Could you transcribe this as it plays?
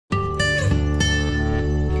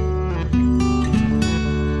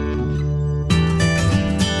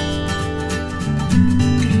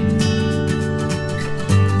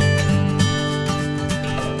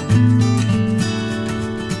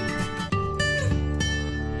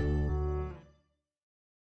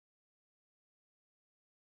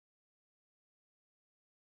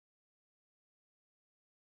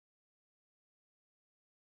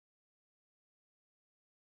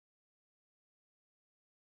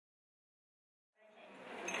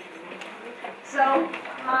So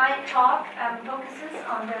my talk focuses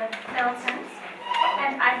on the felt sense,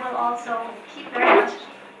 and I will also keep very much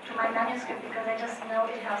to my manuscript because I just know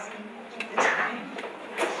it helps me keep the time.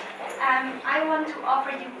 I want to offer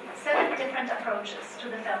you 7 different approaches to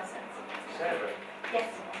the felt sense. 7? Yes.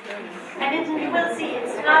 And you will see it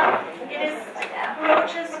is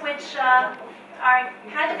approaches which are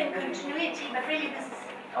kind of in continuity, but really this is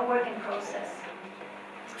a work in process.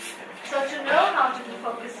 So to know how to do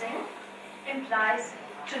focusing implies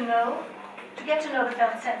to get to know the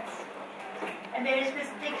felt sense. And there is this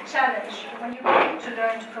big challenge when you begin to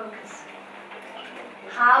learn to focus.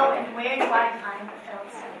 How and where do I find the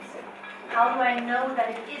felt sense? How do I know that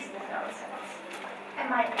it is the felt sense?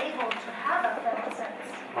 Am I able to have a felt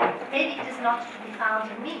sense? Maybe it is not to be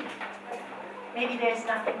found in me. Maybe there is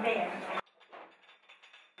nothing there.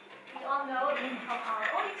 We all know from our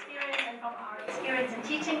own experience and from our experience in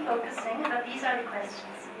teaching focusing that these are the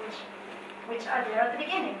questions which are there at the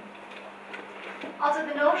beginning. Also,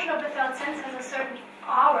 the notion of the felt sense has a certain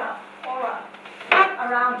aura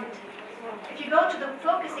around it. If you go to the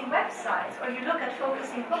focusing websites or you look at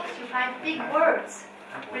focusing books, you find big words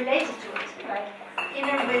related to it, like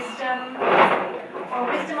inner wisdom,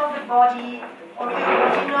 or wisdom of the body, or your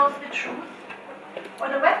body knows the truth. Or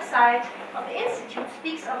the website of the Institute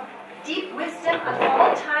speaks of deep wisdom at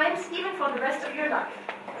all times, even for the rest of your life.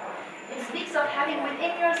 It speaks of having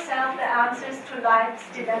within yourself the answers to life's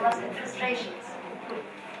dilemmas and frustrations.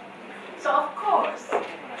 So of course,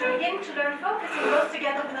 to begin to learn focusing goes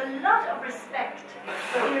together with a lot of respect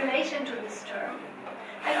in relation to this term,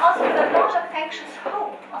 and also with a lot of anxious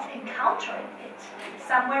hope of encountering it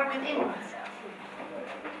somewhere within myself.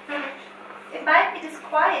 It might be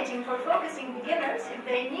disquieting for focusing beginners if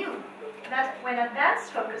they knew that when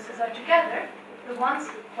advanced focusers are together, the ones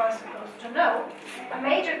who are supposed to know, a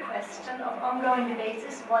major question of ongoing debates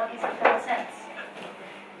is what is a felt sense?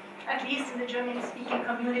 At least in the German-speaking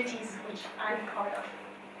communities which I'm part of.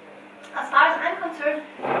 As far as I'm concerned,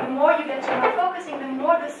 the more you get to know focusing, the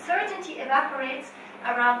more the certainty evaporates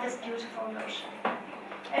around this beautiful notion.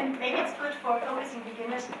 And maybe it's good for focusing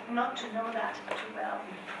beginners not to know that too well.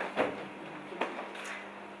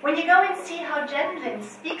 When you go and see how Gendlin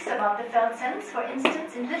speaks about the felt sense, for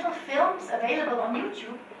instance, in little films available on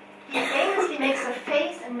YouTube, he famously makes a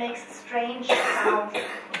face and makes strange sounds.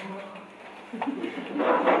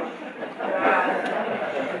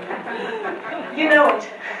 You know it.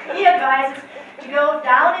 He advises to go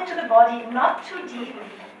down into the body, not too deep,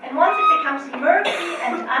 and once it becomes murky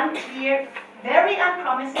and unclear, very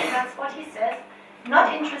unpromising, that's what he says,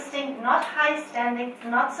 not interesting, not high-standing,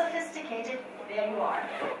 not sophisticated, there you are.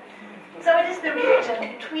 So it is the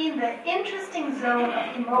region between the interesting zone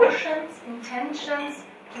of emotions, intentions,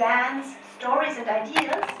 plans, stories, and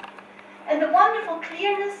ideas, and the wonderful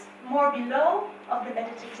clearness more below of the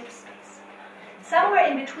meditative space. Somewhere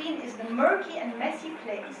in between is the murky and messy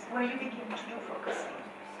place where you begin to do focusing.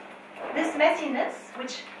 This messiness,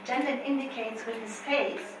 which Gendlin indicates with his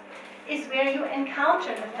face, is where you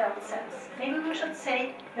encounter the felt sense. Maybe we should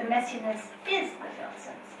say the messiness is the felt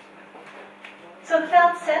sense. So the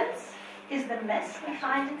felt sense is the mess we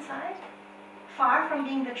find inside, far from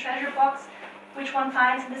being the treasure box which one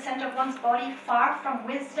finds in the center of one's body, far from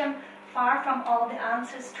wisdom, far from all the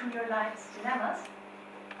answers to your life's dilemmas.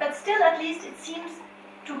 But still, at least, it seems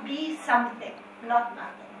to be something, not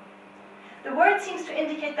nothing. The word seems to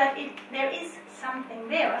indicate that there is something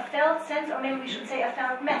there, a felt sense, or maybe we should say a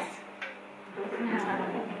felt mess.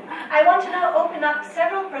 I want to now open up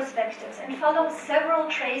several perspectives and follow several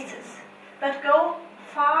traces that go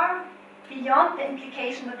far beyond the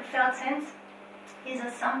implication that the felt sense is a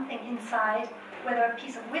something inside, whether a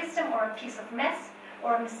piece of wisdom or a piece of mess,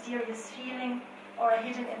 or a mysterious feeling, or a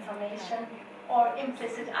hidden information, or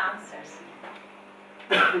implicit answers.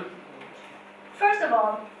 First of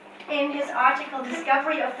all, in his article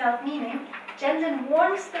Discovery of Felt Meaning, Gendlin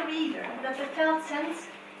warns the reader that the felt sense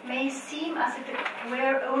may seem as if it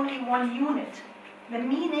were only one unit, the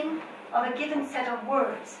meaning of a given set of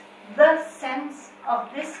words, the sense of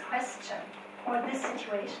this question or this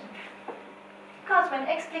situation. Because when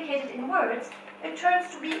explicated in words, it turns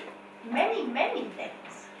to be many, many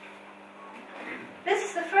things. This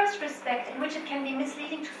is the first respect in which it can be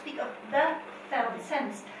misleading to speak of the felt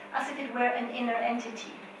sense as if it were an inner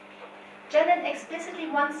entity. Gendlin explicitly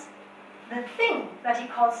wants the thing that he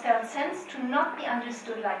calls felt sense to not be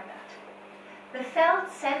understood like that. The felt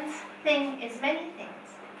sense thing is many things.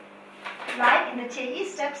 Like in the TE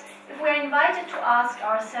steps, if we're invited to ask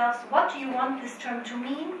ourselves, what do you want this term to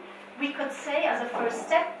mean? We could say as a first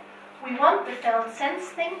step, we want the felt sense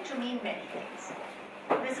thing to mean many things.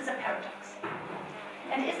 This is a paradox.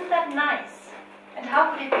 And isn't that nice?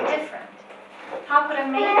 how could it be different? How could a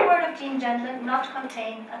main word of Jean Gendlin not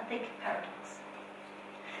contain a thick paradox?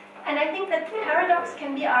 And I think that paradox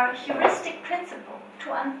can be our heuristic principle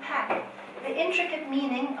to unpack the intricate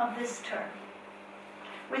meaning of this term.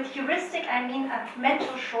 With heuristic, I mean a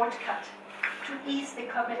mental shortcut to ease the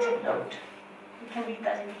cognitive load. You can read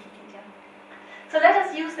that in Wikipedia. So let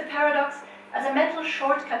us use the paradox as a mental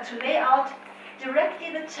shortcut to lay out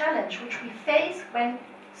directly the challenge which we face when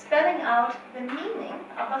spelling out the meaning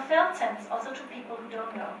of a felt sense, also to people who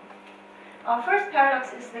don't know. Our first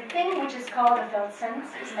paradox is the thing which is called a felt sense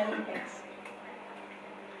is many things.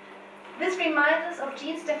 This reminds us of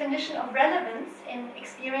Jean's definition of relevance in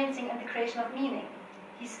experiencing and the creation of meaning.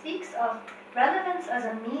 He speaks of relevance as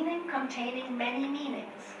a meaning containing many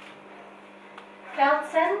meanings. Felt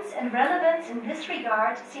sense and relevance in this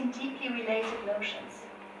regard seem deeply related notions.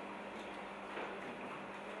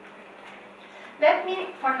 Let me,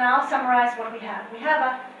 for now, summarize what we have. We have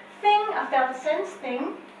a thing, a felt sense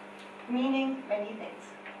thing, meaning many things.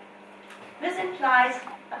 This implies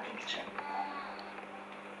a picture.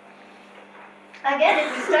 Again,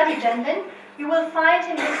 if we study Gendlin, we will find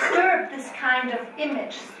him disturb this kind of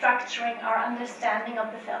image structuring our understanding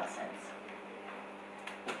of the felt sense.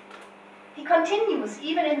 He continues,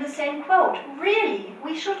 even in the same quote, really,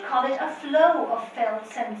 we should call it a flow of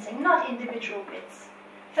felt sensing, not individual bits.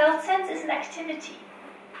 Felt sense is an activity.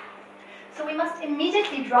 So we must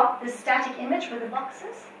immediately drop this static image with the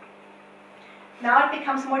boxes. Now it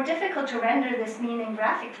becomes more difficult to render this meaning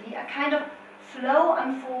graphically, a kind of flow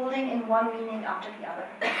unfolding in one meaning after the other.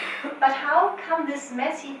 But how come this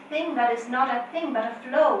messy thing that is not a thing but a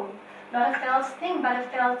flow, not a felt thing but a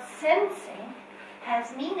felt sensing,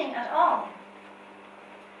 has meaning at all?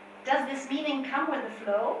 Does this meaning come with the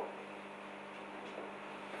flow?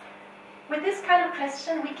 With this kind of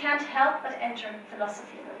question, we can't help but enter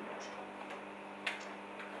philosophy a little bit.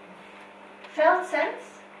 Felt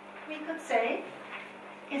sense, we could say,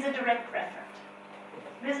 is a direct referent.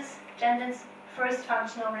 This is Gendlin's first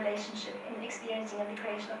functional relationship in experiencing and the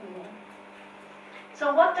creation of meaning.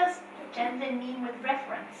 So what does Gendlin mean with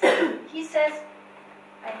reference? He says,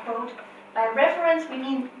 I quote, by reference we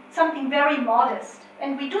mean something very modest,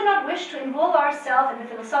 and we do not wish to involve ourselves in the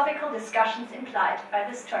philosophical discussions implied by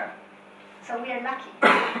this term. So we are lucky.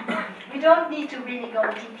 We don't need to really go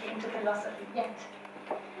deeply into philosophy yet.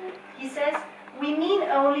 He says, we mean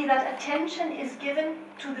only that attention is given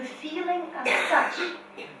to the feeling as such.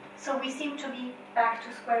 So we seem to be back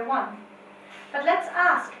to square one. But let's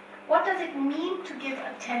ask, what does it mean to give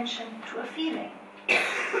attention to a feeling?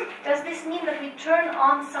 Does this mean that we turn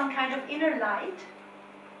on some kind of inner light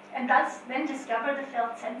and thus then discover the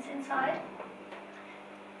felt sense inside?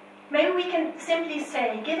 Maybe we can simply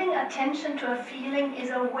say giving attention to a feeling is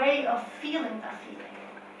a way of feeling a feeling.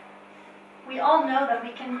 We all know that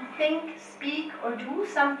we can think, speak, or do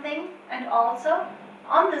something and also,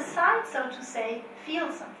 on the side, so to say,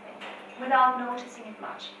 feel something without noticing it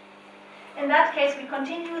much. In that case, we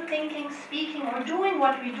continue thinking, speaking, or doing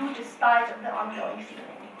what we do despite of the ongoing feeling.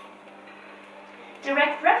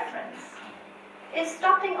 Direct reference is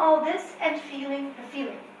stopping all this and feeling the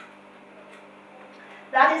feeling.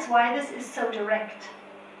 That is why this is so direct.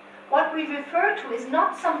 What we refer to is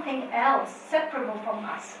not something else separable from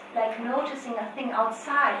us, like noticing a thing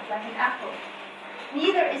outside, like an apple.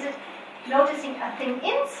 Neither is it noticing a thing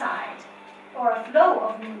inside, or a flow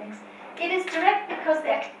of meanings. It is direct because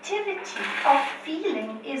the activity of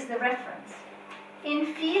feeling is the reference.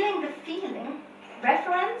 In feeling the feeling,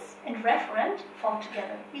 reference and referent fall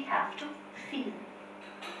together. We have to feel.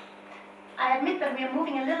 I admit that we are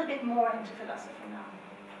moving a little bit more into philosophy now.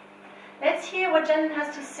 Let's hear what Gendlin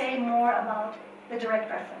has to say more about the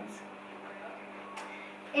direct reference.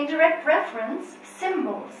 In direct reference,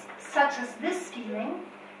 symbols such as this feeling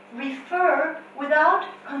refer without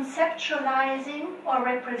conceptualizing or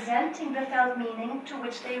representing the felt meaning to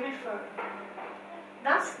which they refer.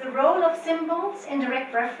 Thus, the role of symbols in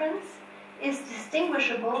direct reference is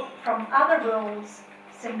distinguishable from other roles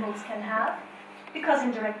symbols can have, because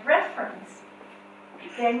in direct reference,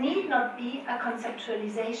 there need not be a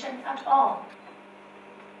conceptualization at all.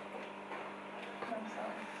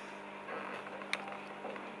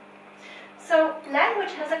 So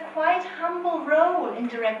language has a quite humble role in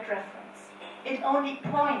direct reference. It only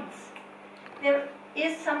points. There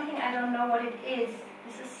is something, I don't know what it is.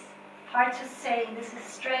 This is hard to say. This is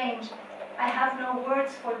strange. I have no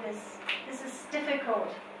words for this. This is difficult.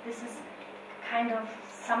 This is kind of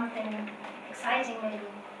something exciting maybe.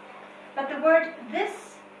 But the word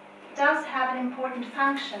this does have an important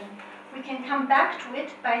function. We can come back to it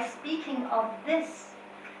by speaking of this,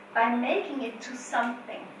 by making it to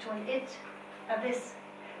something, to an it, this.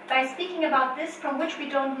 By speaking about this from which we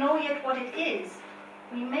don't know yet what it is,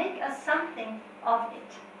 we make a something of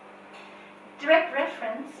it. Direct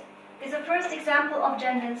reference is a first example of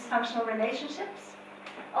Jenlin's functional relationships,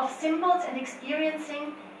 of symbols and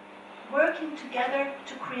experiencing working together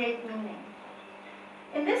to create meaning.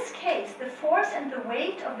 In this case, the force and the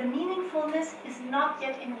weight of the meaningfulness is not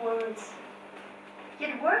yet in words.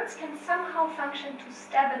 Yet words can somehow function to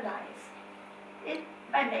stabilize it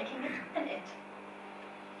by making it an it.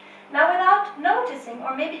 Now, without noticing,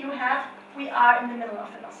 or maybe you have, we are in the middle of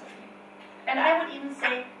philosophy. And I would even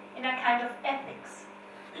say in a kind of ethics,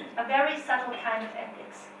 a very subtle kind of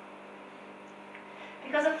ethics.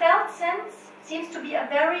 Because a felt sense seems to be a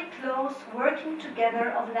very close working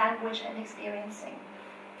together of language and experiencing.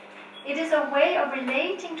 It is a way of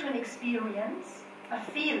relating to an experience, a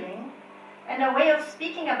feeling, and a way of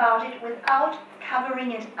speaking about it without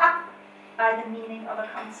covering it up by the meaning of a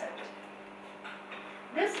concept.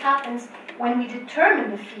 This happens when we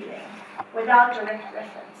determine the feeling without direct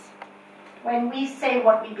reference, when we say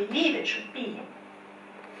what we believe it should be.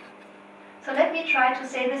 So let me try to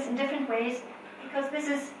say this in different ways, because this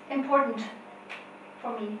is important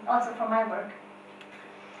for me, also for my work.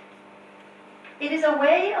 It is a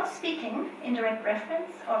way of speaking, indirect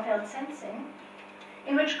reference or felt sensing,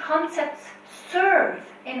 in which concepts serve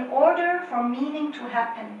in order for meaning to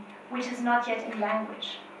happen, which is not yet in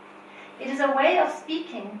language. It is a way of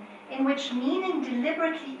speaking in which meaning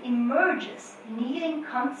deliberately emerges, needing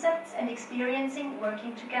concepts and experiencing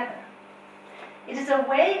working together. It is a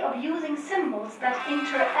way of using symbols that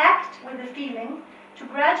interact with the feeling to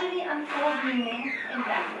gradually unfold meaning in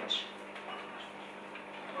language.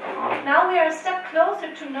 Now we are a step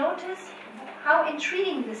closer to notice how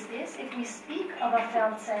intriguing this is if we speak of a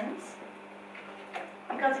felt sense,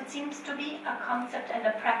 because it seems to be a concept and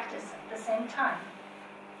a practice at the same time.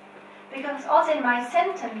 Because also in my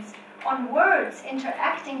sentence on words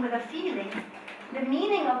interacting with a feeling, the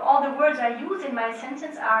meaning of all the words I use in my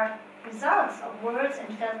sentence are results of words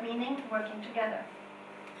and felt meaning working together.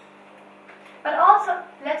 But also,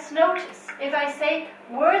 let's notice, if I say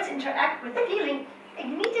words interact with feeling,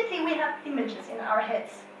 immediately we have images in our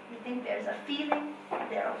heads. We think there's a feeling,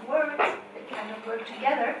 there are words, they kind of work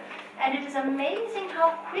together, and it is amazing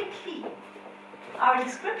how quickly our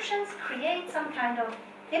descriptions create some kind of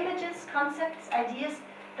images, concepts, ideas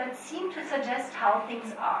that seem to suggest how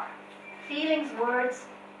things are. Feelings, words,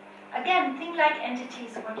 again, think like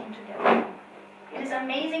entities working together. It is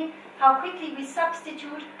amazing how quickly we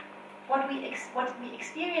substitute what we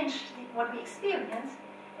experience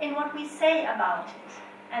in what we say about it.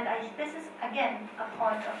 And this is, again, a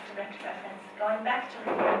point of direct reference, going back to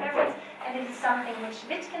direct reference, and it is something which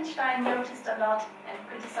Wittgenstein noticed a lot and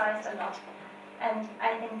criticized a lot. And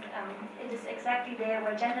I think it is exactly there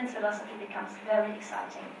where Jenlin's philosophy becomes very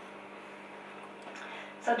exciting.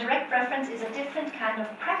 So direct reference is a different kind of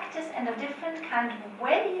practice and a different kind of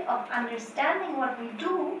way of understanding what we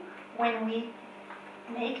do when we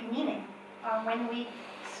make meaning, or when we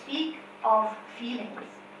speak of feelings.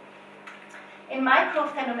 In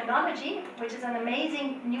microphenomenology, which is an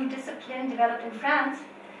amazing new discipline developed in France,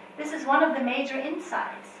 this is one of the major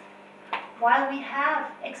insights. While we have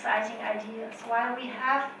exciting ideas, while we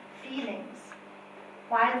have feelings,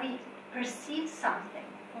 while we perceive something,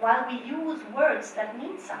 while we use words that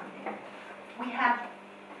mean something, we have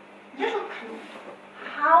little clue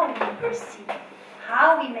how we perceive,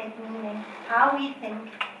 how we make meaning, how we think,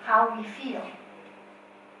 how we feel.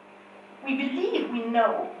 We believe we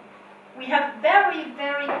know. We have very,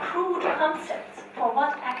 very crude concepts for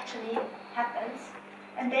what actually happens,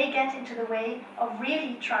 and they get into the way of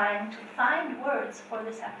really trying to find words for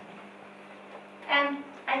this happening. And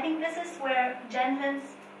I think this is where Jenlin's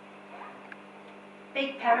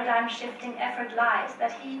big paradigm-shifting effort lies,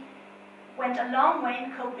 that he went a long way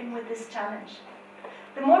in coping with this challenge.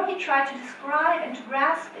 The more he tried to describe and to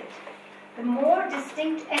grasp it, the more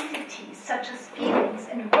distinct entities such as feelings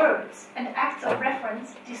and words and acts of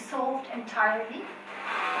reference dissolved entirely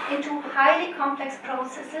into highly complex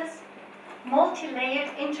processes, multi-layered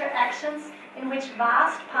interactions in which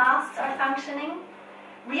vast pasts are functioning,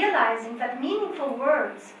 realizing that meaningful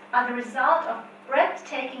words are the result of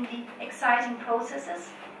breathtakingly exciting processes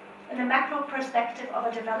in the macro perspective of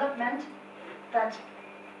a development that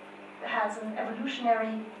has an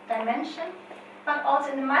evolutionary dimension, but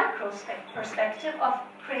also in the micro perspective of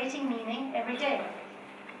creating meaning every day.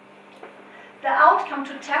 The outcome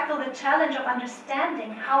to tackle the challenge of understanding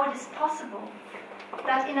how it is possible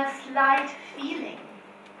that in a slight feeling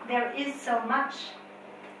there is so much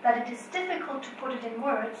that it is difficult to put it in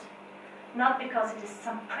words, not because it is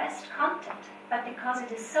suppressed content, but because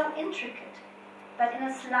it is so intricate that in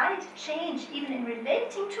a slight change, even in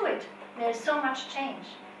relating to it, there is so much change.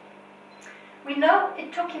 We know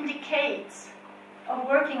it took him decades of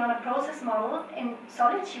working on a process model in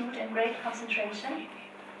solitude and great concentration,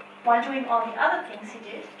 while doing all the other things he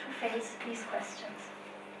did to face these questions.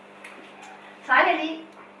 Finally,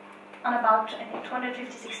 on about, I think,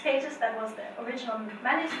 256 pages, that was the original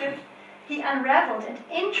manuscript, he unraveled an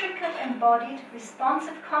intricate, embodied,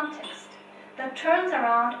 responsive context that turns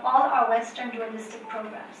around all our Western dualistic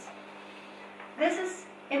programs. This is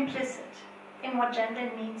implicit in what gender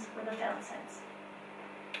means with a felt sense.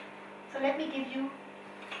 So let me give you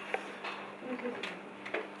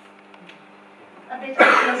a bit of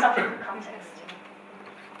philosophical context.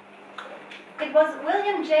 It was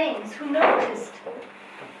William James who noticed,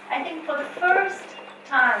 I think for the first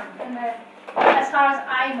time, as far as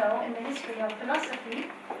I know, in the history of philosophy,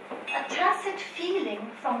 a tacit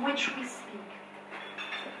feeling from which we speak.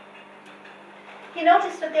 He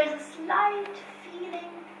noticed that there's a slight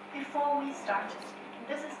feeling before we start to speak. And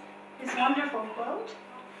this is this wonderful quote.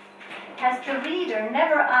 Has the reader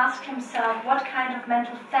never asked himself what kind of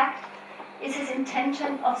mental fact is his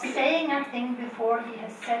intention of saying a thing before he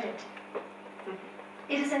has said it?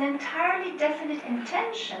 It is an entirely definite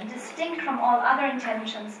intention, distinct from all other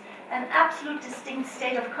intentions, an absolute distinct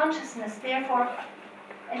state of consciousness, therefore,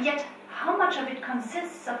 and yet how much of it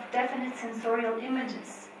consists of definite sensorial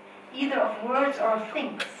images, either of words or of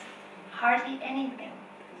things? Hardly anything.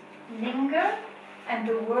 Linger, and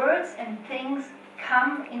the words and things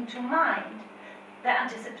come into mind. The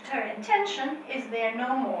anticipatory intention is there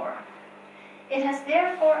no more. It has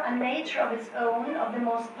therefore a nature of its own, of the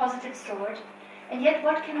most positive sort, and yet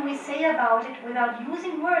what can we say about it without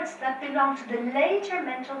using words that belong to the later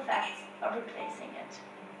mental facts of replacing it?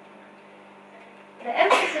 The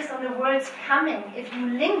emphasis on the words coming, if you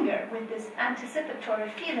linger with this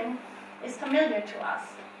anticipatory feeling, is familiar to us.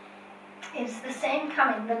 It's the same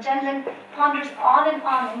coming that Gendlin ponders on and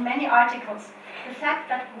on in many articles, the fact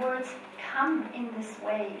that words come in this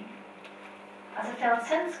way, as a felt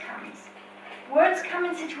sense comes. Words come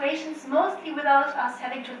in situations mostly without us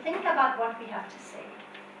having to think about what we have to say.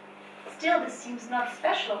 Still, this seems not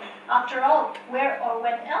special. After all, where or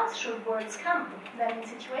when else should words come than in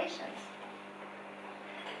situations?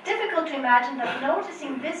 Difficult to imagine that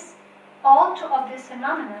noticing this all too obvious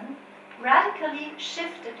phenomenon radically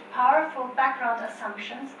shifted powerful background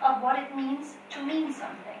assumptions of what it means to mean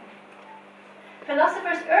something.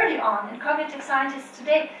 Philosophers early on and cognitive scientists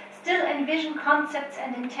today still envision concepts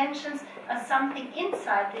and intentions as something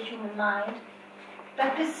inside the human mind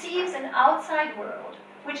that perceives an outside world,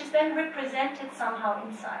 which is then represented somehow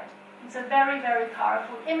inside. It's a very, very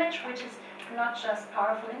powerful image, which is not just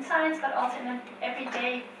powerful in science, but also in an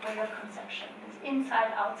everyday way of conception. This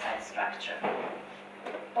inside-outside structure.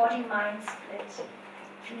 Body-mind split.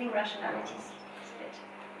 Feeling rationality split.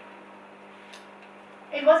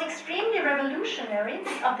 It was extremely revolutionary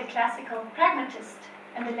of the classical pragmatist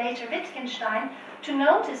and the later Wittgenstein to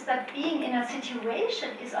notice that being in a situation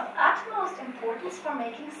is of utmost importance for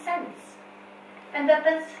making sense, and that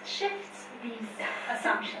this shifts these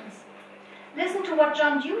assumptions. Listen to what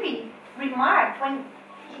John Dewey remarked when,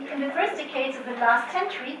 in the first decades of the last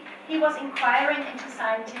century, he was inquiring into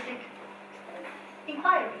scientific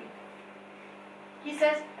inquiry. He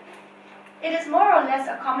says, "It is more or less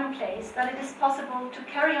a commonplace that it is possible to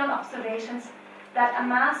carry on observations that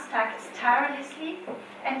amass facts tirelessly,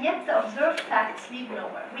 and yet the observed facts lead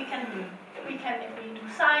nowhere. We can, if we do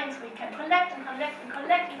science, we can collect and collect and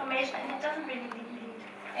collect information, and it doesn't really lead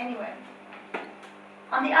anywhere.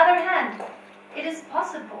 On the other hand, it is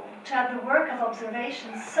possible to have the work of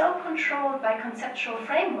observation so controlled by conceptual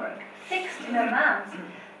framework, fixed in advance,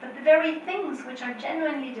 that the very things which are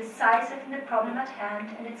genuinely decisive in the problem at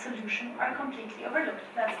hand and its solution are completely overlooked."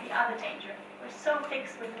 That's the other danger. We're so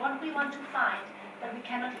fixed with what we want to find that we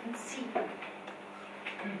cannot even see them.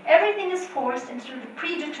 Everything is forced into the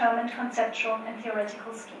predetermined conceptual and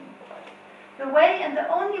theoretical scheme. The way and the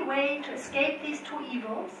only way to escape these two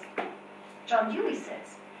evils, John Dewey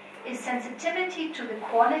says, is sensitivity to the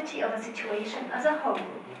quality of a situation as a whole.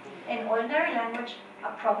 In ordinary language,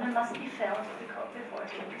 a problem must be felt before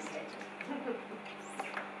it can be stated.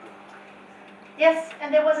 Yes,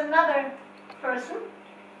 and there was another person.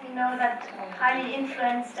 We know that highly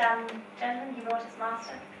influenced Gendlin, he wrote his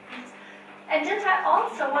master. And Dilthey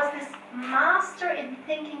also was this master in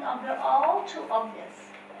thinking of the all too obvious.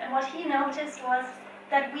 And what he noticed was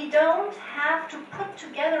that we don't have to put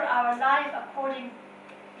together our life according,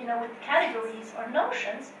 with categories or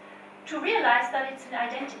notions to realize that it's an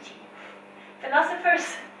identity.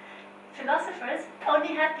 Philosophers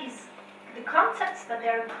only had these the concepts, but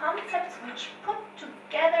they're concepts which put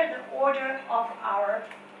together the order of our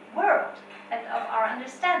world and of our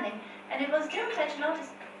understanding. And it was Loutraki to notice,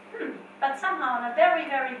 but somehow on a very,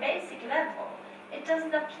 very basic level, it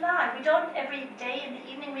doesn't apply. We don't every day in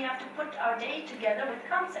the evening we have to put our day together with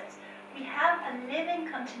concepts. We have a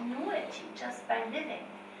living continuity just by living.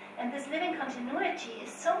 And this living continuity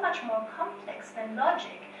is so much more complex than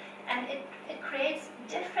logic, and it creates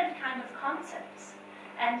different kind of concepts.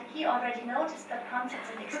 And he already noticed that concepts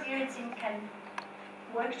and experiencing can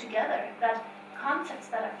work together, that concepts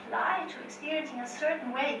that apply to experiencing a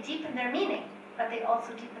certain way deepen their meaning, but they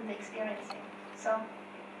also deepen the experiencing. So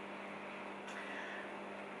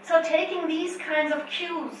taking these kinds of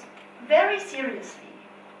cues very seriously,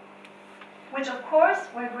 which of course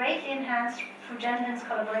were greatly enhanced through Gentlin's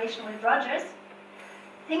collaboration with Rogers,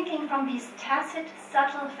 thinking from these tacit,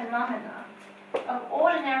 subtle phenomena of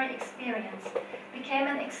ordinary experience became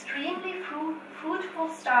an extremely fruitful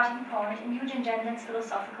starting point in Eugene Gentlin's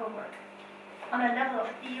philosophical work, on a level of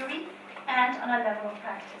theory and on a level of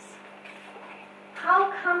practice.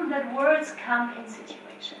 How come that words come in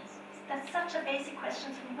situations? That's such a basic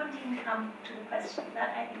question, so we wouldn't even come to the question.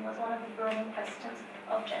 That, I think, was one of the burning questions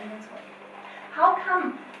of Gentlin's work. How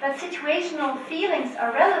come that situational feelings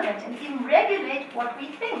are relevant and even regulate what we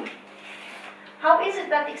think? How is it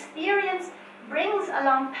that experience brings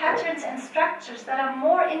along patterns and structures that are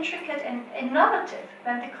more intricate and innovative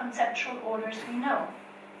than the conceptual orders we know?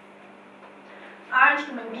 Aren't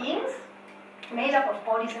human beings made up of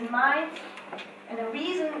bodies and minds? And the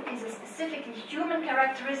reason is a specifically human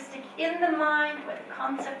characteristic in the mind, where the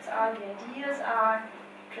concepts are, the ideas are,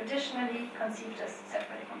 traditionally conceived as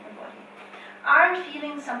separate from the body. Aren't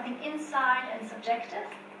feelings something inside and subjective?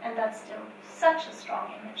 And that's still such a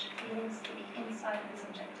strong image, feelings to be inside and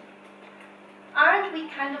subjective. Aren't we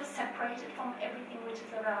kind of separated from everything which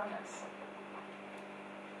is around us?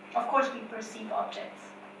 Of course we perceive objects.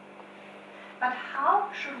 But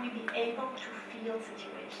how should we be able to feel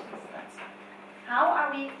situations? How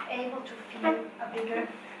are we able to feel a bigger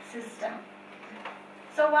system?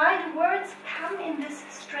 So why do words come in this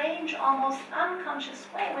strange, almost unconscious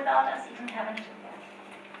way without us even having to think?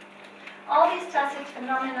 All these tacit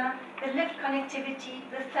phenomena, the lived connectivity,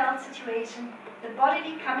 the felt situation, the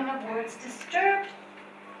bodily coming of words, disturbed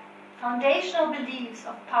foundational beliefs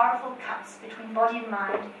of powerful cuts between body and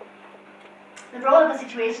mind. The role of a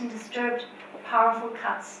situation disturbed powerful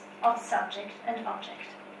cuts of subject and object.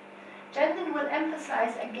 Gentlin will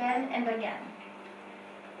emphasize again and again,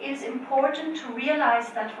 it is important to realize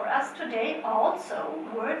that for us today also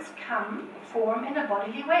words form in a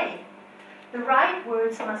bodily way. The right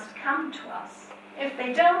words must come to us. If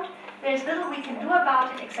they don't, there's little we can do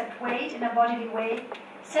about it except wait in a bodily way,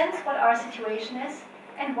 sense what our situation is,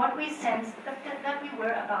 and what we sense that we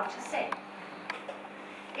were about to say.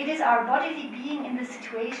 It is our bodily being in the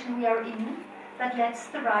situation we are in that lets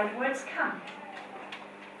the right words come.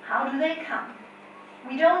 How do they come?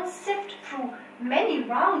 We don't sift through many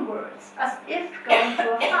wrong words as if going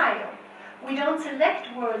through a file. We don't select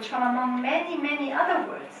words from among many, many other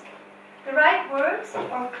words. The right words,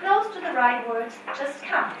 or close to the right words, just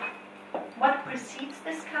come. What precedes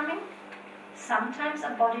this coming? Sometimes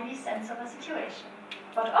a bodily sense of a situation.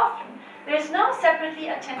 But often, there's no separately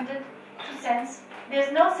attended to sense,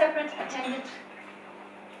 there's no separate attended,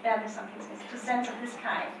 there's something to sense of this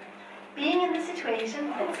kind. Being in the situation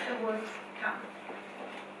lets the words come.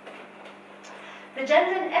 The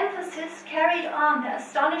Gentlin emphasis carried on the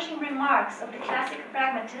astonishing remarks of the classical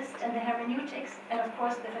pragmatists and the hermeneutics, and of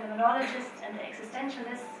course the phenomenologists and the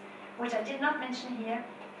existentialists, which I did not mention here,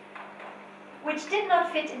 which did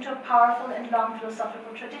not fit into a powerful and long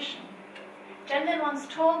philosophical tradition. Gentlin once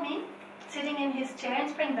told me, sitting in his chair in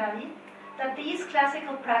Spring Valley, that these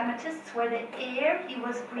classical pragmatists were the air he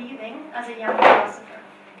was breathing as a young philosopher.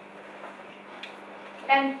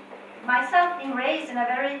 And myself being raised in a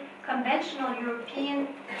very conventional European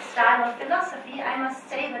style of philosophy, I must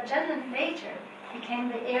say that Gentlin later became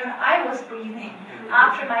the air I was breathing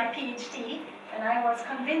after my PhD, and I was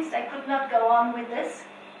convinced I could not go on with this.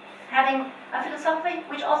 Having a philosophy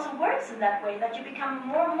which also works in that way, that you become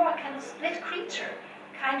more and more a kind of split creature,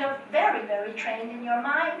 kind of very, very trained in your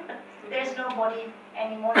mind, but there's no body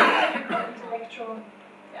anymore, typical intellectual,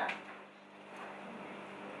 yeah.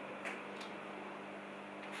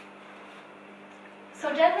 So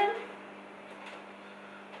Gentlin,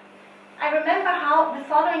 I remember how the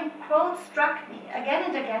following quote struck me again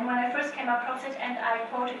and again when I first came across it, and I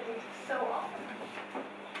quoted it so often.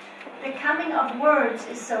 The coming of words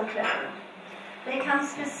is so clever. They come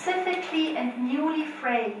specifically and newly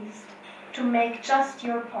phrased to make just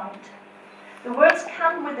your point. The words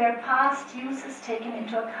come with their past uses taken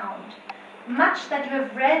into account. Much that you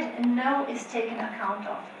have read and know is taken account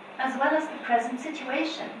of, as well as the present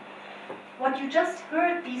situation. What you just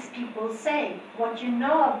heard these people say, what you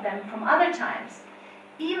know of them from other times,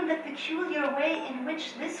 even the peculiar way in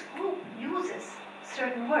which this group uses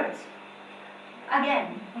certain words.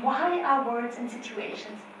 Again, why are words and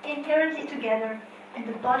situations inherently together in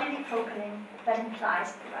the bodily focaling that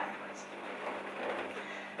implies the right words?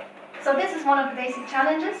 So this is one of the basic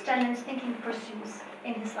challenges Jenlin's thinking pursues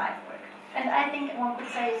in his life work. And I think one could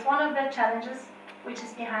say it's one of the challenges which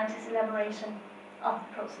is behind his elaboration of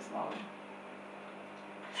the process model.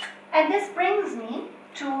 And this brings me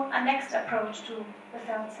to a next approach to the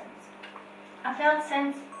felt sense. A felt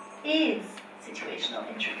sense is situational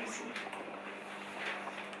intricacy.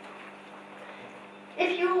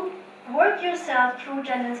 If you work yourself through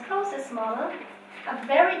Jenlin's process model, a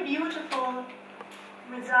very beautiful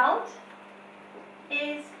result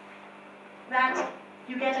is that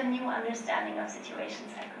you get a new understanding of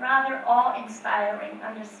situations, a rather awe-inspiring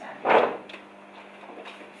understanding.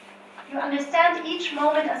 You understand each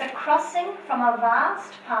moment as a crossing from a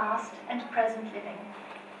vast past and present living.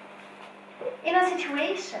 In a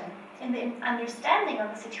situation, in the understanding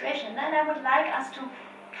of a situation, then I would like us to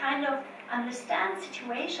kind of understand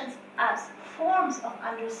situations as forms of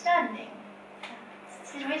understanding.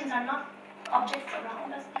 Situations are not objects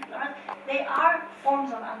around us, people around us. They are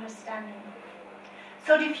forms of understanding.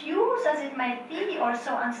 So diffuse as it might be, or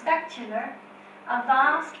so unspectacular, a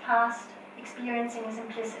vast past experiencing is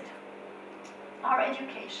implicit. Our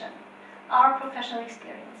education, our professional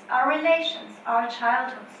experience, our relations, our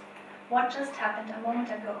childhoods, what just happened a moment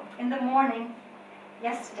ago, in the morning,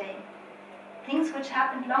 yesterday. Things which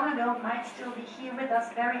happened long ago might still be here with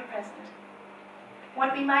us, very present.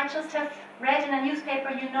 What we might just have read in a newspaper,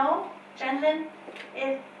 you know, Jenlin's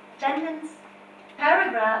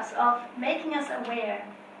paragraphs of making us aware,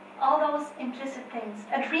 all those implicit things,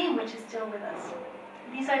 a dream which is still with us.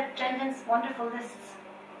 These are Jenlin's wonderful lists.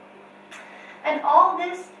 And all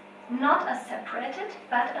this not as separated,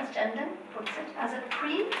 but as Jenlin puts it, as a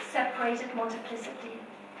pre-separated multiplicity.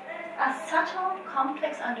 A subtle,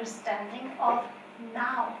 complex understanding of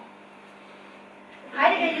now.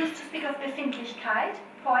 Heidegger used to speak of Befindlichkeit,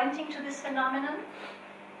 pointing to this phenomenon.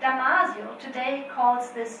 Damasio today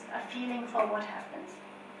calls this a feeling for what happens.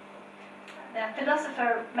 The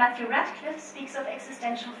philosopher Matthew Radcliffe speaks of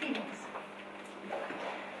existential feelings.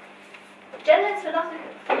 Jenlin's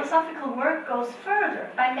philosophical work goes further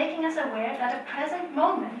by making us aware that a present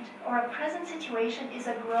moment or a present situation is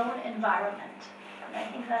a grown environment. And I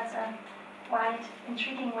think that's a quite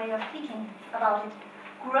intriguing way of thinking about it.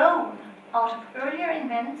 Grown out of earlier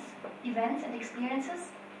events and experiences,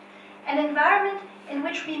 an environment in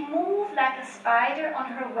which we move like a spider on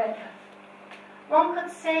her web. One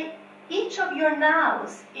could say each of your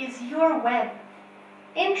nows is your web,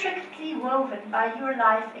 intricately woven by your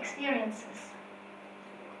life experiences.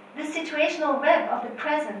 This situational web of the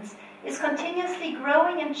presence is continuously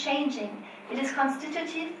growing and changing. It is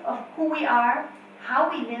constitutive of who we are, how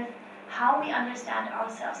we live, how we understand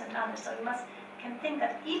ourselves and others. So you can think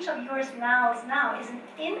that each of yours now is an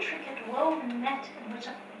intricate woven net in which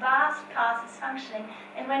a vast past is functioning.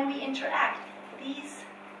 And when we interact, these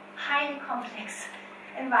highly complex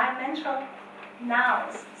environmental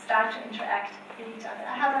nows start to interact with each other.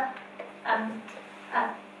 I have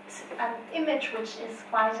an image which is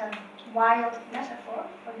quite a wild metaphor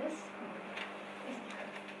for this.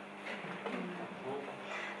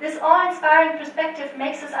 This awe-inspiring perspective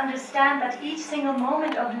makes us understand that each single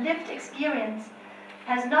moment of lived experience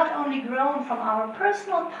has not only grown from our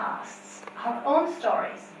personal pasts, our own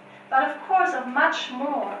stories, but of course of much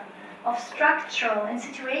more, of structural and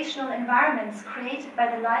situational environments created by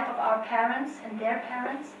the life of our parents and their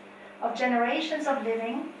parents, of generations of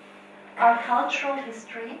living, our cultural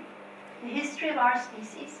history, the history of our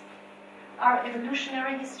species, our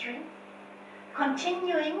evolutionary history,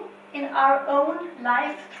 continuing in our own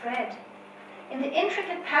life thread, in the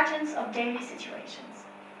intricate patterns of daily situations.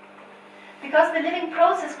 Because the living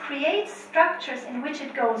process creates structures in which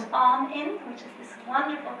it goes on in, which is this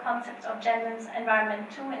wonderful concept of Jenlin's Environment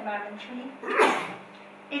 2, Environment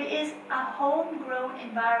 3, it is a homegrown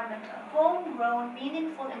environment, a homegrown,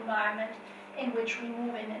 meaningful environment in which we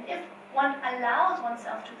move in. And if one allows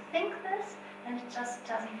oneself to think this, then it just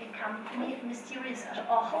doesn't become mysterious at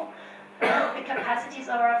all. The capacities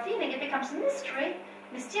of our feeling, it becomes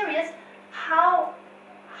mysterious how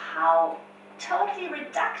totally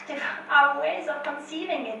reductive our ways of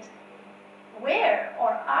conceiving it were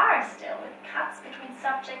or are still, with cuts between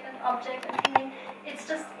subject and object and feeling. It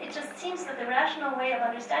just seems that the rational way of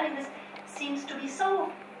understanding this seems to be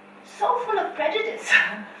so full of prejudice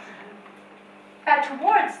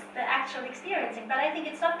towards the actual experiencing. But I think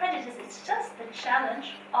it's not prejudice, it's just the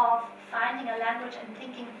challenge of finding a language and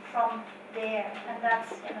thinking from there. And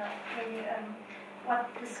that's, you know, really what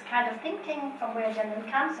this kind of thinking from where Gendlin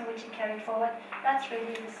comes and which he carried forward, that's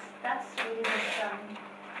really this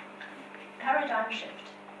paradigm shift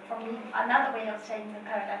for me. Another way of saying the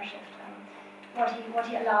paradigm shift. What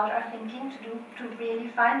he allowed our thinking to do, to really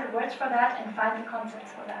find the words for that and find the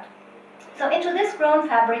concepts for that. So into this grown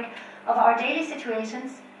fabric of our daily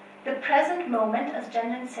situations, the present moment, as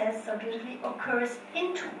Gendlin says so beautifully, occurs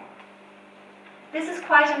into. This is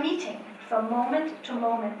quite a meeting from moment to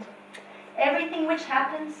moment. Everything which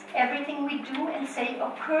happens, everything we do and say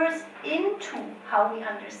occurs into how we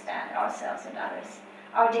understand ourselves and others,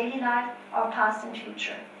 our daily life, our past and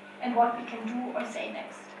future, and what we can do or say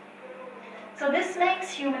next. So this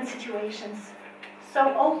makes human situations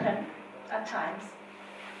so open at times.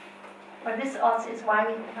 But this also is why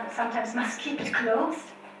we sometimes must keep it closed.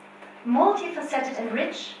 Multifaceted and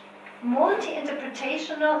rich,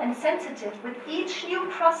 multi-interpretational and sensitive with each new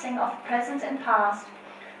crossing of present and past,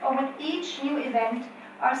 or with each new event,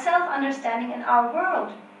 our self-understanding in our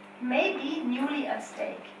world may be newly at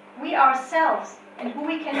stake. We ourselves and who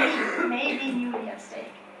we can be may be newly at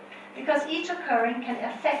stake, because each occurring can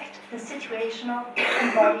affect the situational,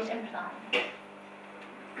 embodied, implying.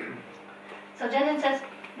 So Gendlin says,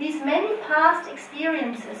 these many past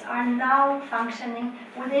experiences are now functioning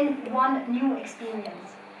within one new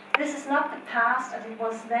experience. This is not the past as it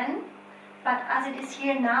was then, but as it is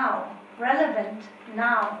here now, relevant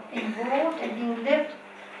now, involved and being lived,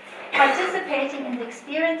 participating in the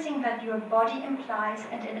experiencing that your body implies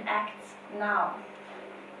and enacts now.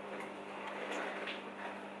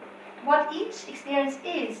 What each experience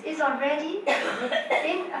is already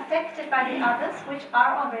affected by the others, which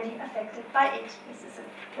are already affected by it.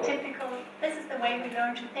 This is the way we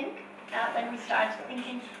learn to think when we start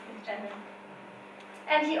thinking with Gendlin.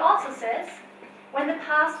 And he also says, when the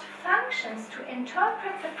past functions to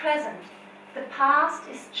interpret the present, the past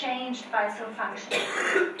is changed by so functioning.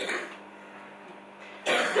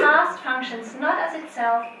 The past functions not as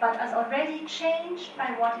itself, but as already changed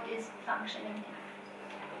by what it is functioning in.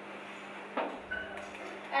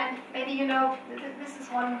 And maybe you know, this is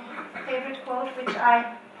one favorite quote which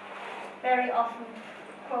I very often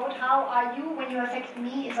quote: how are you when you affect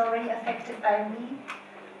me is already affected by me,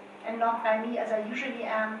 and not by me as I usually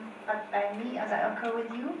am, but by me as I occur with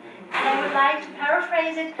you. And I would like to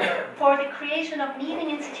paraphrase it for the creation of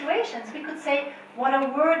meaning in situations. We could say what a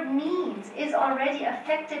word means is already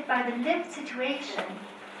affected by the lived situation,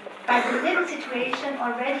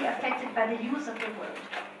 already affected by the use of the word.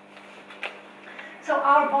 So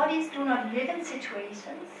our bodies do not live in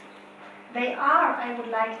situations. They are, I would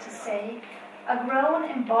like to say, a grown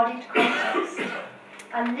embodied context,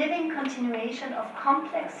 a living continuation of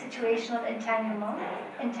complex situational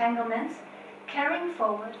entanglements, carrying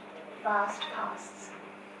forward vast pasts.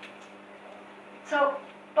 So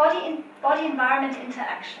body-environment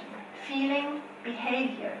interaction, feeling,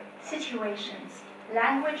 behavior, situations,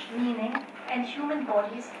 language, meaning, and human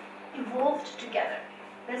bodies evolved together.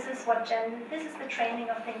 This is the training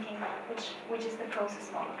of thinking, which is the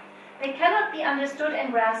process model. They cannot be understood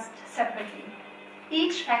and grasped separately.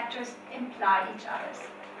 Each factors imply each other's.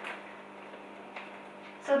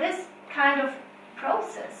 So this kind of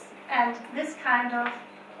process and this kind of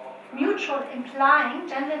mutual implying,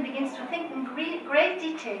 Gendlin begins to think in great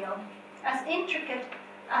detail, as intricate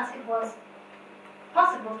as it was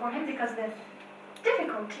possible for him, because the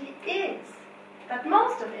difficulty is that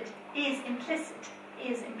most of it is implicit,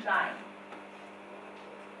 is implying.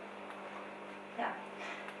 Yeah.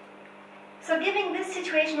 So giving this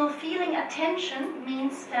situational feeling attention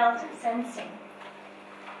means felt sensing.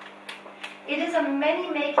 It is a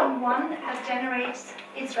many-making one that generates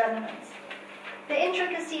its relevance. The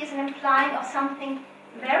intricacy is an implying of something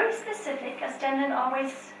very specific, as Gendlin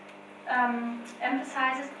always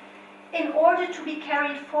emphasizes, in order to be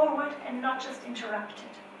carried forward and not just interrupted,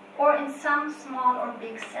 or in some small or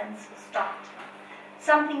big sense stopped.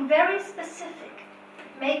 Something very specific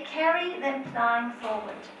may carry the implying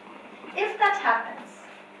forward. If that happens,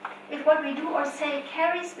 if what we do or say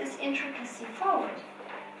carries this intricacy forward,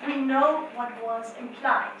 we know what was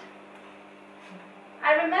implied.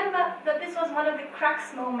 I remember that this was one of the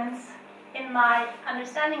crux moments in my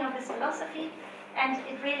understanding of this philosophy, and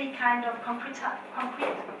it really kind of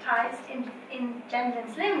concretized in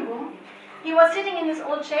Gendlin's living room. He was sitting in his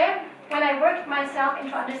old chair when I worked myself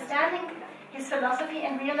into understanding his philosophy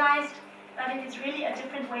and realized that it is really a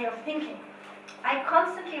different way of thinking. I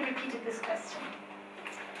constantly repeated this question.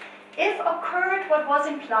 If occurred what was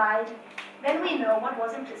implied, then we know what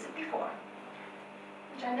was implicit before.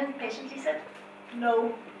 Jendon patiently said,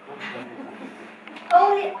 no.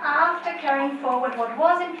 Only after carrying forward what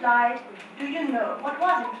was implied do you know what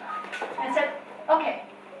was implied. And I said, okay.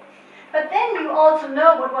 But then you also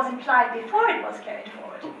know what was implied before it was carried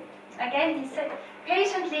forward. Again, he said,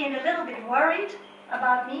 patiently and a little bit worried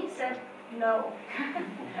about me, said, no.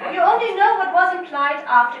 You only know what was implied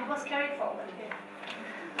after it was carried forward.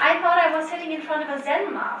 I thought I was sitting in front of a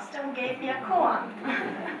Zen master who gave me a koan.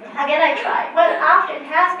 Again, I tried. Well, after it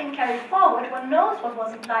has been carried forward, one knows what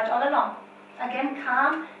was implied all along. Again,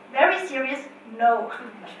 calm, very serious, no.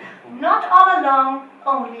 Not all along,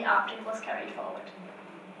 only after it was carried forward.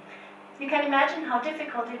 You can imagine how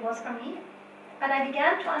difficult it was for me, but I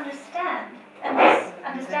began to understand, and this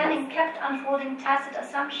understanding kept unfolding tacit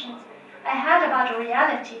assumptions I had about a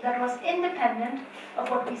reality that was independent of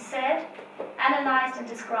what we said, analyzed and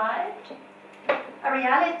described. A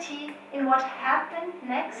reality in what happened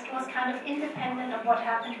next was kind of independent of what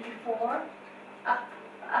happened before.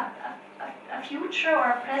 A future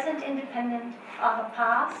or a present independent of a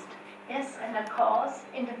past, yes, and a cause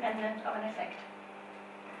independent of an effect.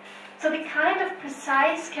 So the kind of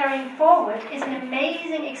precise carrying forward is an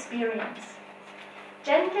amazing experience.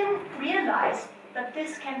 Jendon realized that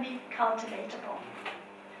this can be cultivatable,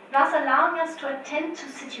 thus allowing us to attend to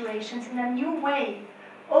situations in a new way,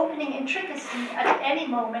 opening intricacy at any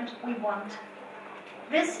moment we want.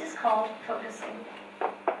 This is called focusing,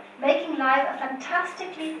 making life a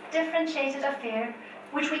fantastically differentiated affair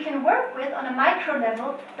which we can work with on a micro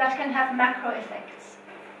level that can have macro effects.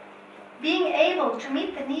 Being able to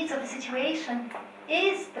meet the needs of a situation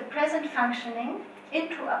is the present functioning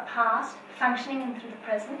into a past functioning into the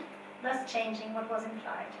present, thus changing what was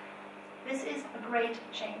implied. This is a great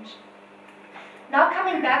change. Now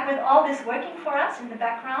coming back with all this working for us in the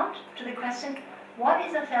background to the question, what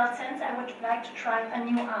is a felt sense? I would like to try a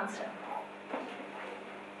new answer.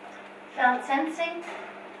 Felt sensing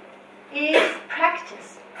is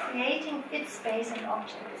practice, creating its space and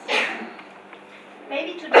objects.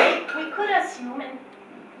 Maybe today we could assume, and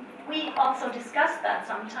we also discuss that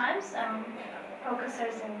sometimes,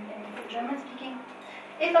 focusers in German speaking,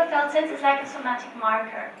 if a felt sense is like a somatic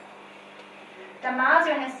marker.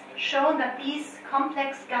 Damasio has shown that these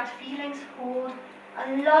complex gut feelings hold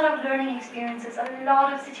a lot of learning experiences, a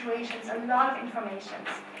lot of situations, a lot of informations.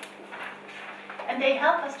 And they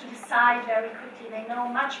help us to decide very quickly. They know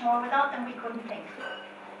much more. Without them, we couldn't think.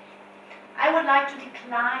 I would like to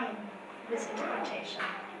decline this interpretation.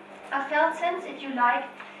 A felt sense, if you like,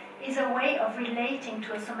 is a way of relating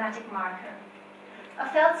to a somatic marker. A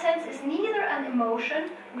felt sense is neither an emotion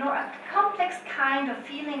nor a complex kind of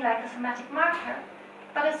feeling like a somatic marker,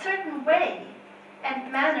 but a certain way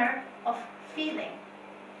and manner of feeling.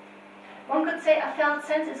 One could say a felt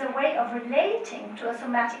sense is a way of relating to a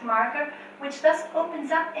somatic marker, which thus opens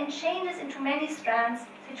up and changes into many strands,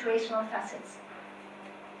 situational facets.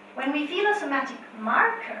 When we feel a somatic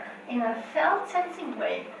marker in a felt sensing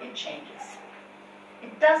way, it changes.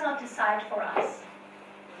 It does not decide for us.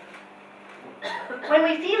 When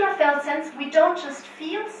we feel a felt sense, we don't just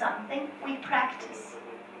feel something, we practice.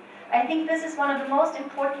 I think this is one of the most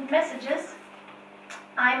important messages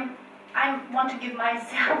I want to give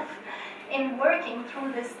myself in working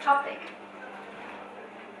through this topic.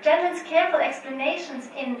 Jendon's careful explanations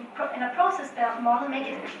in a process model make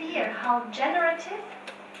it clear how generative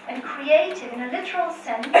and creative, in a literal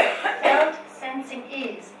sense, felt sensing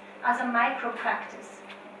is as a micro-practice.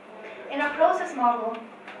 In a process model,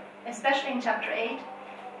 especially in Chapter 8,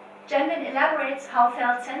 Jendon elaborates how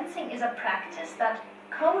felt sensing is a practice that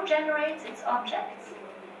co-generates its objects,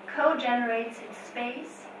 co-generates its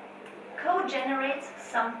space, co-generates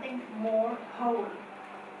something more whole.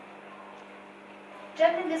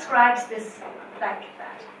 Jendon describes this like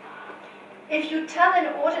that. If you tell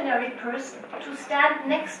an ordinary person to stand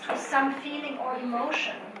next to some feeling or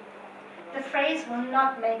emotion, the phrase will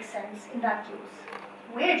not make sense in that use.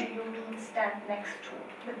 Where do you mean stand next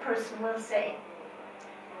to? The person will say.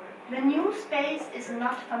 The new space is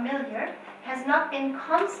not familiar, has not been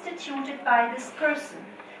constituted by this person.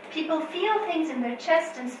 People feel things in their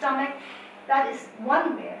chest and stomach, that is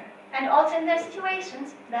one where, and also in their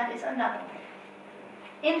situations, that is another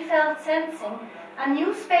way. In felt sensing, a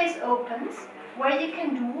new space opens where you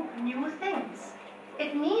can do new things.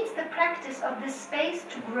 It needs the practice of this space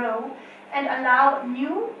to grow and allow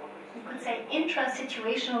new, you could say,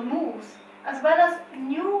 intra-situational moves, as well as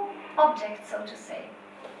new objects, so to say.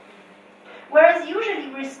 Whereas usually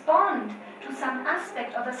we respond to some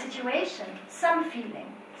aspect of a situation, some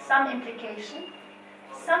feeling, some implication,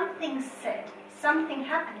 something said, something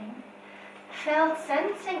happening, Felt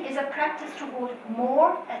sensing is a practice toward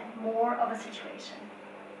more and more of a situation.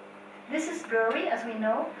 This is blurry, as we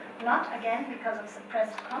know, not again because of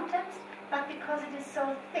suppressed context, but because it is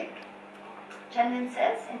so thick. Jenlin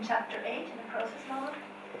says in chapter 8 in the process model,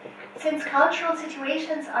 since cultural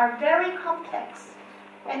situations are very complex,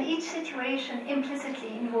 and each situation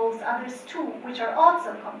implicitly involves others too, which are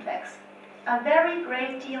also complex, a very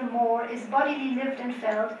great deal more is bodily lived and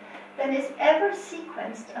felt than is ever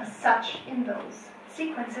sequenced as such in those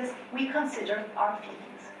sequences we consider our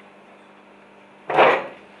feelings.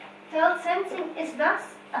 Felt sensing is thus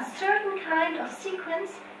a certain kind of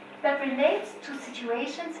sequence that relates to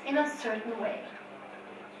situations in a certain way.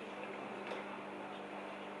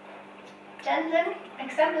 Jenlin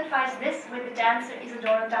exemplifies this with the dancer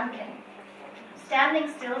Isadora Duncan, standing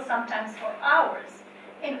still sometimes for hours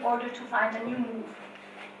in order to find a new move.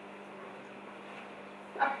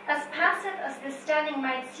 As passive as this standing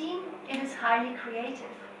might seem, it is highly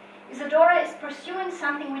creative. Isadora is pursuing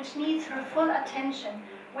something which needs her full attention,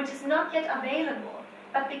 which is not yet available,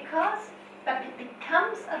 but it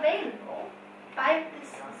becomes available by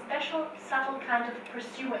this special, subtle kind of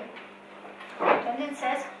pursuing. Jenlin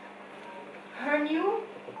says, her new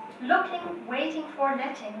looking, waiting for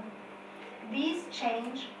letting, these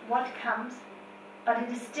change what comes, but it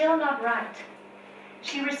is still not right.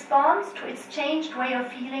 She responds to its changed way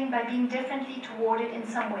of feeling by being differently toward it in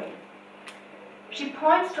some way. She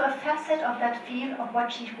points to a facet of that feel of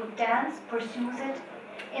what she would dance, pursues it.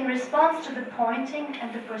 In response to the pointing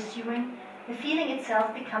and the pursuing, the feeling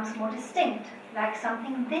itself becomes more distinct, like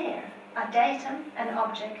something there, a datum, an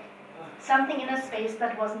object, something in a space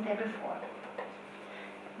that wasn't there before.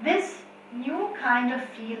 This new kind of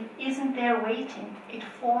feel isn't there waiting, it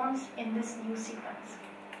forms in this new sequence.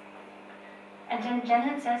 And then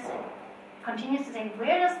Jenlin continues to say,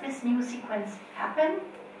 where does this new sequence happen?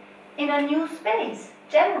 In a new space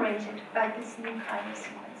generated by this new kind of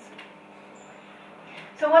sequence.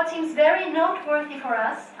 So what seems very noteworthy for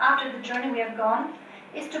us after the journey we have gone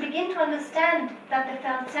is to begin to understand that the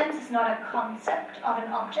felt sense is not a concept of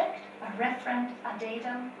an object, a referent, a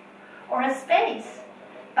datum, or a space,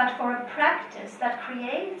 but for a practice that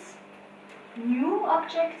creates new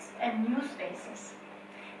objects and new spaces.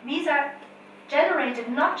 These are generated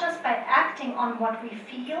not just by acting on what we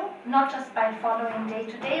feel, not just by following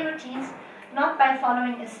day-to-day routines, not by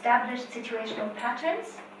following established situational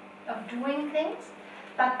patterns of doing things,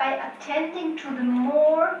 but by attending to the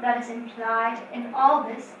more that is implied in all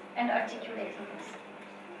this and articulating this.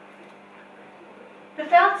 The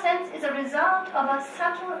felt sense is a result of a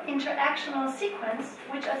subtle interactional sequence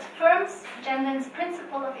which affirms Jenlin's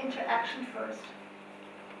principle of interaction first.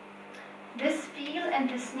 This feel and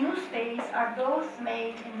this new space are both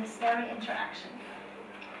made in this very interaction.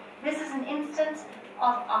 This is an instance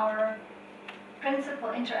of our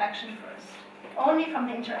principle interaction first. Only from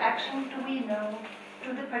the interaction do we know,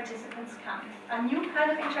 do the participants come. A new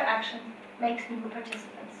kind of interaction makes new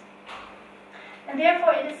participants. And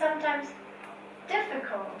therefore it is sometimes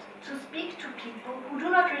difficult to speak to people who do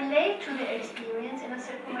not relate to their experience in a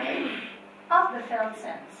certain way of the felt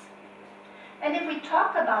sense. And if we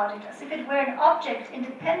talk about it as if it were an object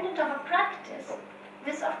independent of a practice,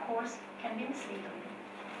 this of course can be misleading.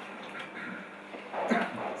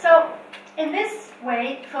 So in this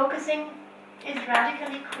way, focusing is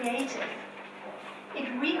radically creative. It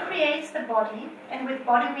recreates the body, and with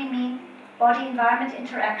body we mean body-environment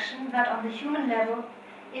interaction that on the human level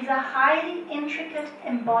is a highly intricate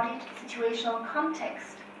embodied situational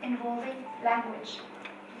context involving language.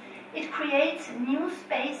 It creates new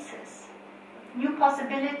spaces, new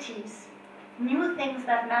possibilities, new things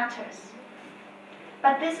that matters.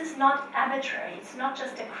 But this is not arbitrary, it's not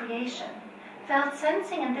just a creation. Felt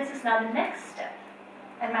sensing, and this is now the next step,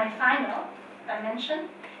 and my final dimension,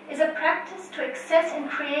 is a practice to access and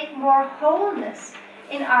create more wholeness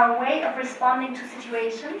in our way of responding to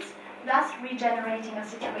situations, thus regenerating a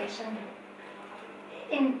situation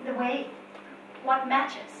in the way what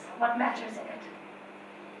matters in it.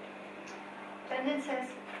 Jenlin says,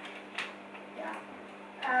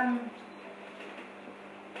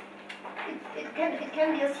 it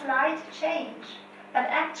can be a slight change, but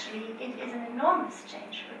actually it is an enormous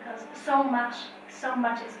change because so much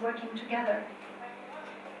is working together.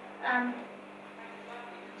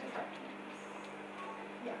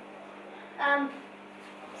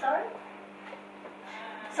 Sorry?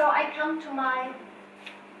 So I come to my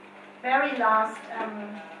very last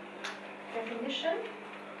definition.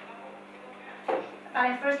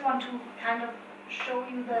 I first want to kind of show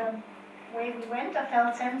you the way we went. A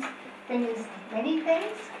felt sense thing is many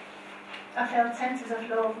things. A felt sense is a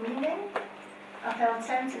flow of meaning. A felt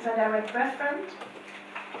sense is a direct referent.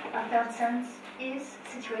 A felt sense is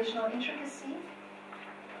situational intricacy.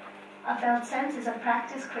 A felt sense is a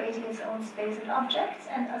practice creating its own space and objects.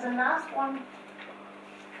 And as a last one,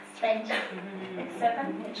 strange, it's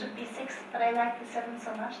 7, it should be 6, but I like the 7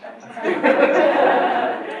 so much that it's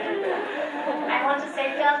I want to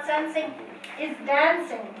say felt sensing is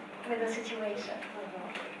dancing with the situation.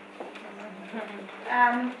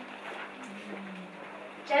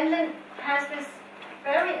 Gendlin has this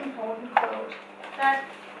very important quote that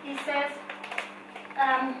he says,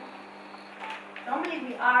 normally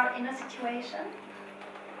we are in a situation,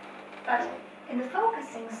 but in the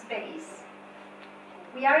focusing space,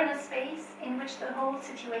 we are in a space in which the whole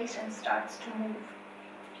situation starts to move.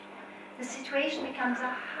 The situation becomes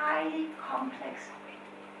a highly complex,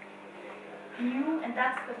 new, and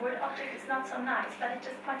that's the word object is not so nice, but it's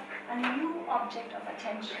just like a new object of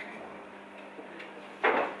attention.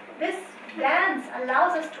 This dance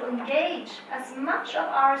allows us to engage as much of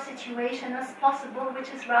our situation as possible, which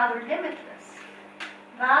is rather limitless.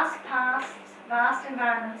 Vast pasts, vast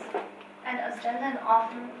environments, and as Gendlin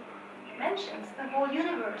often mentions, the whole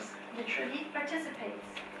universe literally participates.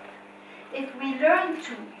 If we learn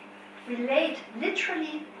to relate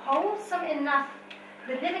literally wholesome enough,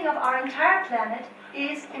 the living of our entire planet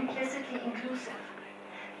is implicitly inclusive.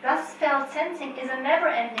 Thus, felt sensing is a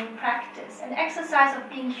never-ending practice, an exercise of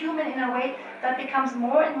being human in a way that becomes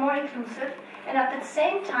more and more inclusive, and at the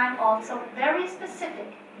same time also very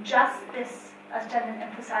specific, just this, as Gendlin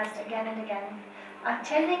emphasized again and again,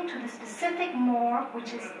 attending to the specific more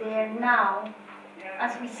which is there now,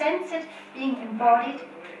 as we sense it being embodied,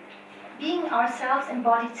 being ourselves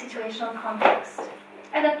embodied situational context.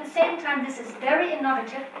 And at the same time, this is very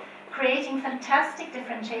innovative, creating fantastic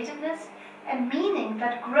differentiatedness and meaning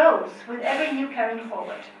that grows with every new carrying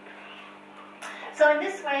forward. So in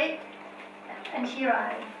this way, and here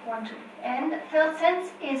I want to end, felt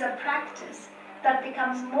sense is a practice that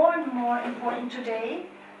becomes more and more important today,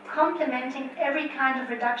 complementing every kind of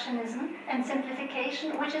reductionism and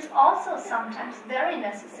simplification, which is also sometimes very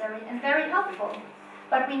necessary and very helpful.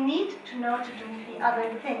 But we need to know to do the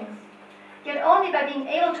other things. Yet only by being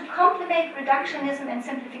able to complement reductionism and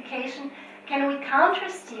simplification can we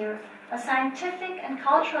countersteer a scientific and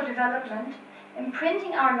cultural development,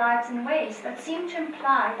 imprinting our lives in ways that seem to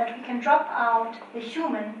imply that we can drop out the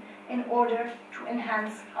human in order to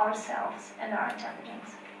enhance ourselves and our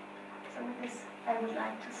intelligence. So with this, I would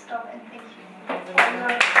like to stop and thank you for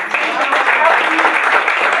your